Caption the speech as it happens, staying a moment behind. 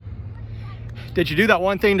Did you do that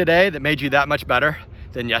one thing today that made you that much better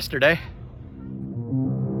than yesterday?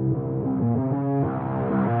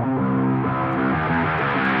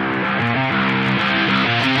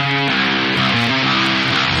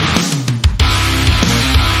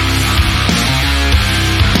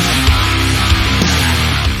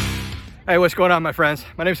 Hey, what's going on, my friends?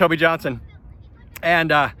 My name is Toby Johnson, and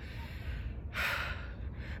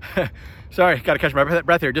sorry, got to catch my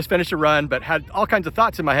breath here. Just finished a run, but had all kinds of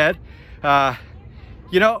thoughts in my head. There's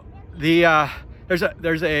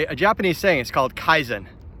a Japanese saying. It's called Kaizen,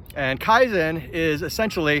 and Kaizen is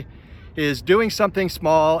essentially doing something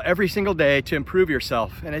small every single day to improve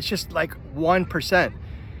yourself, and it's just like 1%.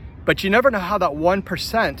 But you never know how that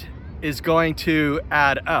 1% is going to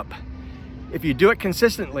add up. If you do it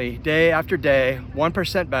consistently, day after day,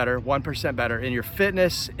 1% better in your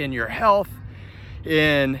fitness, in your health,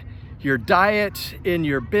 in your diet, in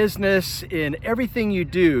your business, in everything you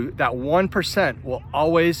do, that 1% will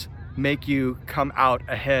always make you come out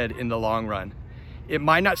ahead in the long run. It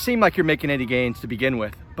might not seem like you're making any gains to begin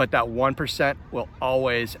with, but that 1% will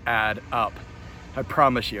always add up. I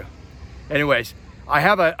promise you. Anyways, I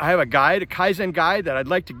have a guide, a Kaizen guide that I'd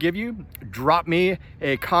like to give you. Drop me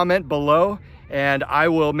a comment below and I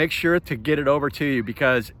will make sure to get it over to you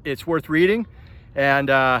because it's worth reading. And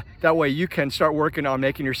that way you can start working on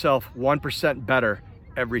making yourself 1% better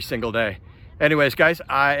every single day. Anyways, guys,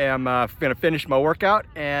 I am gonna finish my workout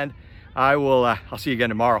and I'll see you again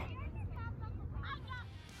tomorrow.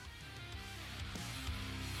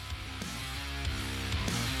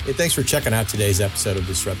 Hey, thanks for checking out today's episode of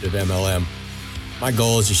Disruptive MLM. My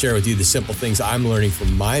goal is to share with you the simple things I'm learning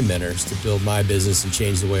from my mentors to build my business and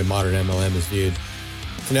change the way modern MLM is viewed.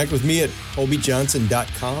 Connect with me at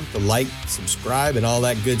tobyjohnson.com to like, subscribe, and all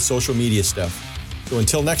that good social media stuff. So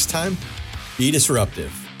until next time, be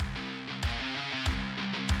disruptive.